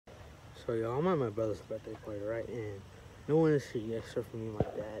So y'all, I'm at my brother's birthday party, right? And no one is here yet except for me and my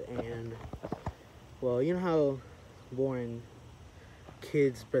dad. And well, you know how boring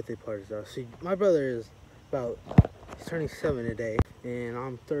kids' birthday parties are. See, my brother is he's turning 7 today, and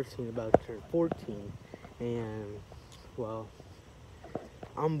I'm 13, about to turn 14. And well,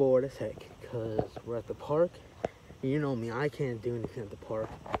 I'm bored as heck because we're at the park. You know me, I can't do anything at the park.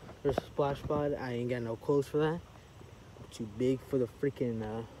 There's a splash pad. I ain't got no clothes for that. I'm too big for the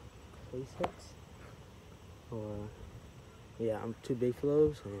freaking play sets. Or yeah, I'm too big for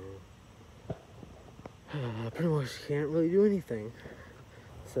those, and I pretty much can't really do anything.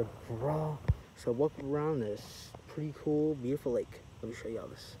 So walk around this pretty cool, beautiful lake. Let me show y'all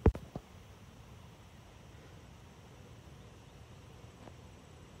this.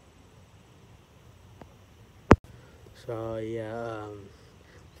 So yeah,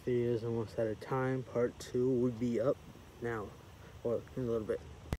 video is almost out of time. Part 2 would be up now, or in a little bit.